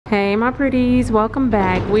Hey my pretties, welcome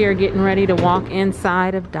back. We are getting ready to walk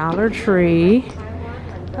inside of Dollar Tree.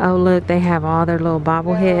 Oh look, they have all their little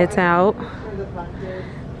bobbleheads out.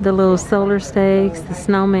 The little solar stakes, the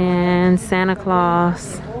snowman, Santa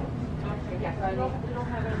Claus.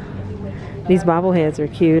 These bobbleheads are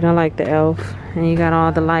cute. I like the elf. And you got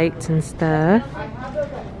all the lights and stuff.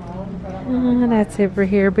 That's it for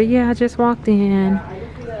here. But yeah, I just walked in.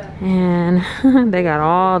 And they got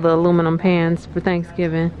all the aluminum pans for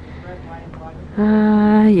Thanksgiving.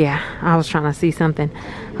 Yeah, I was trying to see something.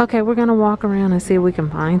 Okay, we're gonna walk around and see what we can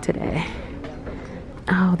find today.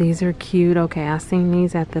 Oh, these are cute. Okay, I seen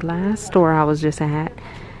these at the last store I was just at.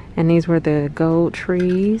 And these were the gold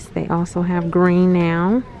trees. They also have green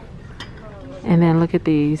now. And then look at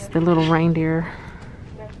these, the little reindeer.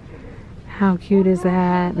 How cute is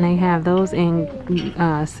that? And they have those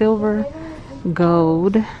in silver,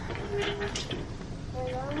 gold.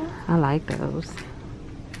 I like those.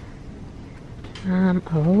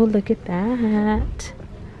 Oh, look at that.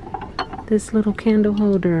 This little candle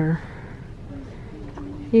holder.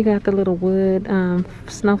 You got the little wood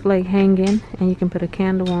snowflake hanging, and you can put a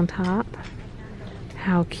candle on top.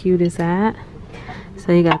 How cute is that?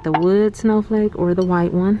 So you got the wood snowflake or the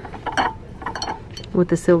white one with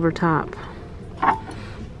the silver top.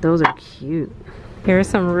 Those are cute. Here's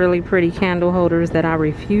some really pretty candle holders that I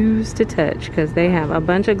refuse to touch because they have a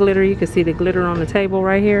bunch of glitter. You can see the glitter on the table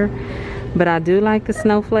right here. But I do like the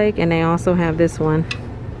snowflake, and they also have this one.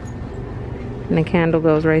 And the candle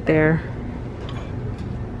goes right there.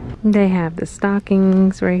 They have the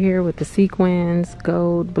stockings right here with the sequins,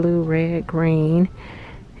 gold, blue, red, green.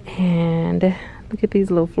 And look at these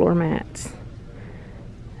little floor mats.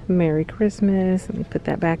 Merry Christmas. Let me put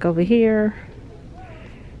that back over here.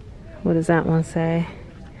 What does that one say?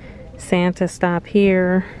 Santa stop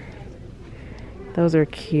here. Those are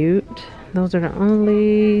cute. Those are the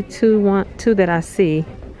only two that I see.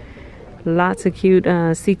 Lots of cute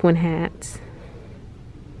sequin hats.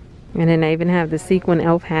 And then they even have the sequin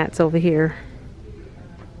elf hats over here.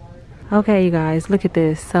 Okay, you guys, look at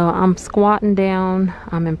this. So I'm squatting down.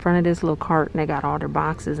 I'm in front of this little cart, and they got all their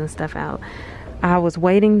boxes and stuff out. I was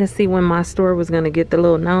waiting to see when my store was going to get the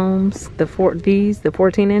little gnomes, the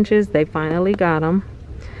 14 inches. They finally got them.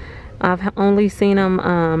 I've only seen them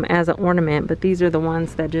as an ornament, but these are the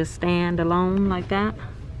ones that just stand alone like that.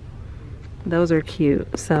 Those are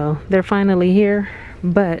cute. So they're finally here,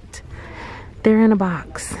 but they're in a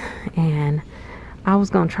box. And I was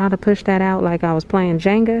going to try to push that out like I was playing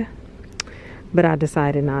Jenga, but I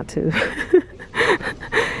decided not to.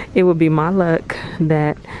 It would be my luck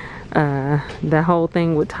that the whole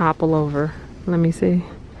thing would topple over. Let me see.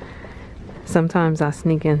 Sometimes I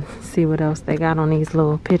sneak and see what else they got on these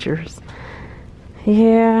little pictures.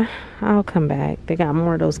 Yeah, I'll come back. They got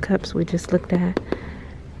more of those cups we just looked at.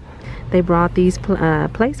 They brought these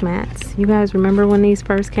placemats. You guys remember when these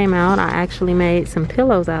first came out? I actually made some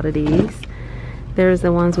pillows out of these. There's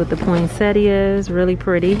the ones with the poinsettias, really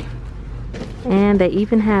pretty. And they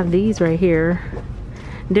even have these right here.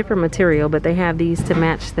 Different material, but they have these to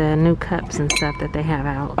match the new cups and stuff that they have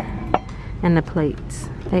out. And the plates.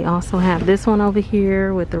 They also have this one over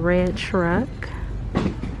here with the red truck.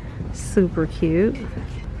 Super cute.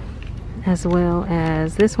 As well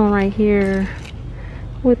as this one right here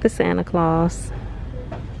with the Santa Claus.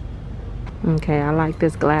 Okay, I like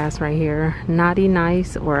this glass right here. Naughty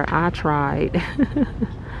Nice or I Tried.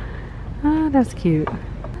 Oh, that's cute.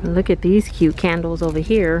 Look at these cute candles over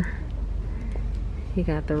here. You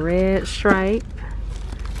got the red stripe,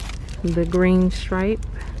 the green stripe.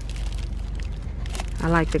 I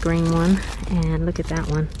like the green one. And look at that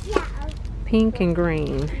one. Pink and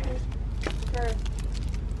green.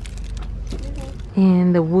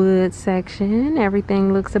 In the wood section,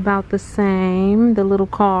 everything looks about the same. The little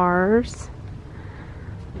cars.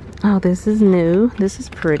 Oh, this is new. This is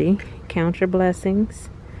pretty. Count your blessings.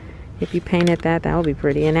 If you painted that, that would be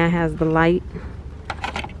pretty. And that has the light.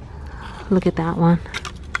 Look at that one.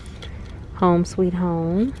 Home Sweet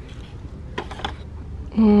Home.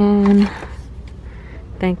 And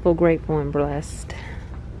Thankful, Grateful, and Blessed.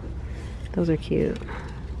 Those are cute.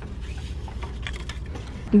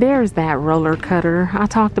 There's that roller cutter. I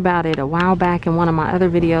talked about it a while back in one of my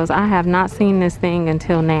other videos. I have not seen this thing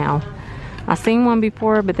until now. I seen one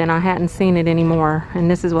before, but then I hadn't seen it anymore. And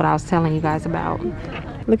this is what I was telling you guys about.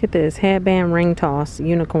 Look at this headband ring toss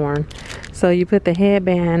unicorn. So you put the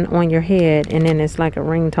headband on your head, and then it's like a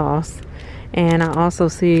ring toss. And I also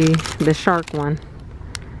see the shark one.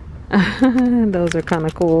 Those are kind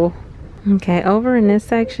of cool. Okay, over in this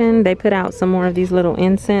section, they put out some more of these little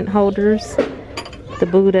incense holders. The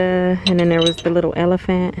Buddha, and then there was the little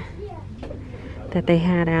elephant. that they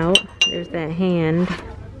had out. There's that hand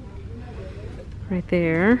right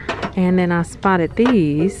there. And then I spotted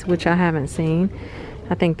these, which I haven't seen.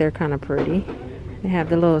 I think they're kind of pretty. They have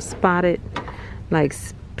the little spotted like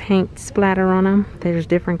paint splatter on them. There's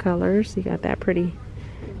different colors. You got that pretty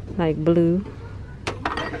like blue.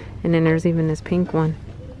 And then there's even this pink one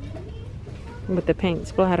with the paint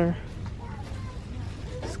splatter.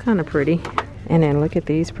 It's kind of pretty. And then look at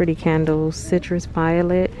these pretty candles. Citrus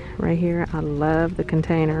violet right here. I love the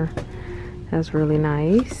container. That's really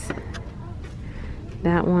nice.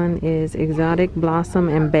 That one is exotic blossom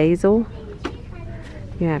and basil.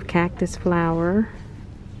 You have cactus flower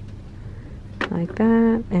like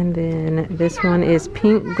that. And then this one is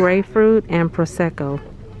pink grapefruit and prosecco.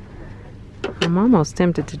 I'm almost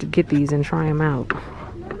tempted to get these and try them out.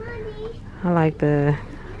 I like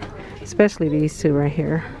especially these two right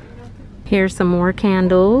here. Here's some more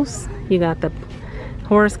candles. You got the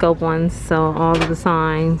horoscope ones, so all of the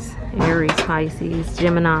signs: Aries, Pisces,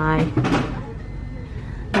 Gemini.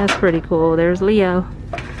 That's pretty cool. There's Leo.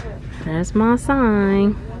 That's my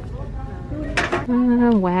sign.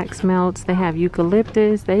 Wax melts. They have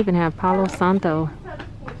eucalyptus. They even have Palo Santo.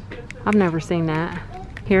 I've never seen that.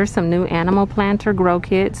 Here's some new animal planter grow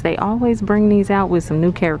kits. They always bring these out with some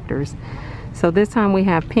new characters. So this time we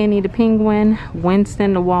have Penny the penguin,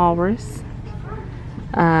 Winston the walrus.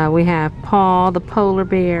 We have Paul the polar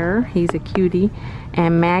bear. He's a cutie.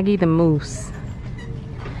 And Maggie the moose.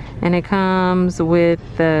 And it comes with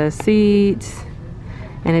the seeds.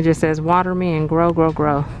 And it just says water me and grow, grow,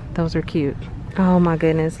 grow. Those are cute. Oh my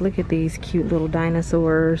goodness. Look at these cute little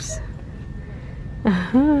dinosaurs.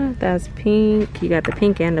 That's pink. You got the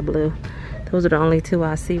pink and the blue. Those are the only two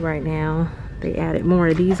I see right now. They added more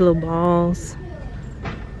of these little balls.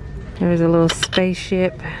 There's a little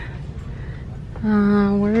spaceship.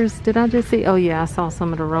 Did I just see? Oh yeah, I saw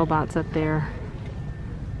some of the robots up there.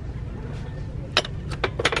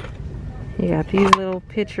 You got these little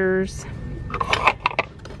pictures.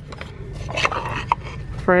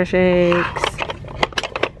 Fresh eggs.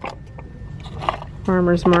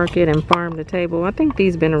 Farmer's market and farm to table. I think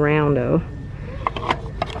these been around though.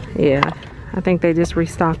 Yeah, I think they just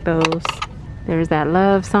restocked those. There's that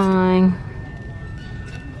love sign.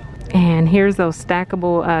 And here's those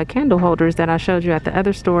stackable candle holders that I showed you at the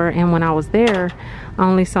other store. And when I was there, I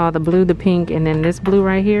only saw the blue, the pink, and then this blue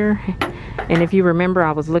right here. And if you remember,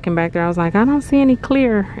 I was looking back there. I was like, I don't see any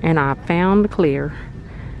clear. And I found the clear.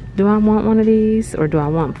 Do I want one of these or do I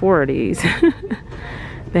want 4 of these?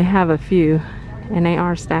 They have a few. And they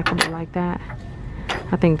are stackable like that.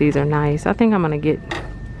 I think these are nice. I think I'm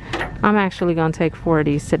actually gonna take 4 of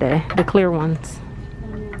these today, the clear ones.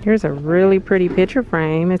 Here's a really pretty picture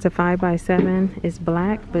frame. It's a 5x7. It's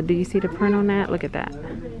black, but do you see the print on that? Look at that.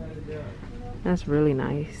 That's really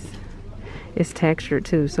nice. It's textured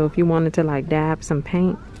too, so if you wanted to like dab some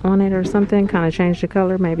paint on it or something, kind of change the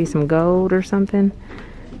color, maybe some gold or something.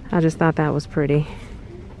 I just thought that was pretty.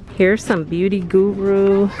 Here's some Beauty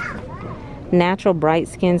Guru Natural Bright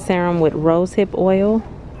Skin Serum with Rosehip Oil.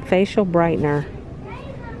 Facial Brightener.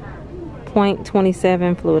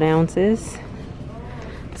 0.27 fluid ounces.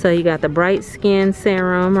 So you got the Bright Skin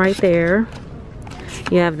Serum right there.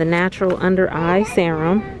 You have the Natural Under Eye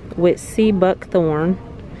Serum with Sea Buckthorn.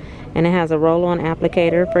 And it has a roll-on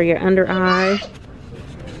applicator for your under eye.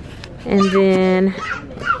 And then,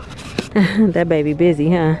 that baby busy,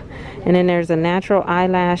 huh? And then there's a Natural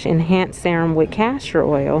Eyelash Enhanced Serum with castor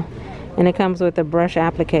oil. And it comes with a brush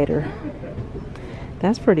applicator.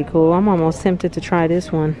 That's pretty cool. I'm almost tempted to try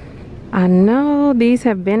this one. I know these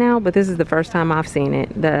have been out, but this is the first time I've seen it.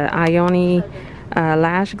 The Ioni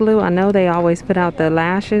lash glue. I know they always put out the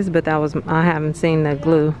lashes, but I haven't seen the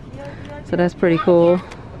glue. So that's pretty cool.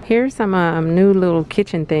 Here's some new little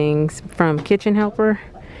kitchen things from Kitchen Helper.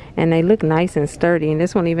 And they look nice and sturdy. And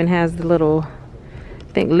this one even has the little,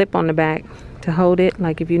 lip on the back to hold it.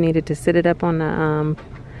 Like if you needed to sit it up on the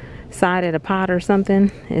side of the pot or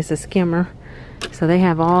something. It's a skimmer. So they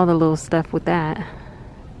have all the little stuff with that.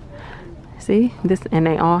 See this, and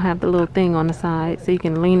they all have the little thing on the side so you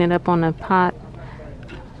can lean it up on the pot.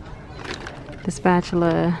 The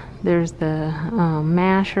spatula, there's the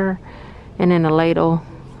masher, and then a ladle,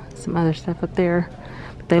 some other stuff up there.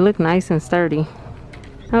 But they look nice and sturdy.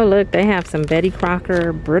 Oh look, they have some Betty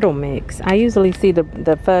Crocker brittle mix. I usually see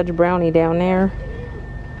the fudge brownie down there,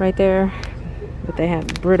 right there, but they have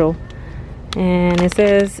brittle. And it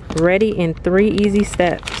says ready in 3 easy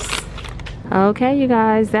steps. Okay, you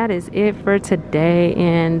guys, that is it for today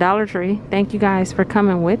in Dollar Tree. Thank you guys for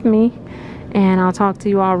coming with me, and I'll talk to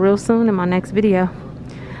you all real soon in my next video.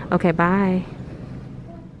 Okay, bye.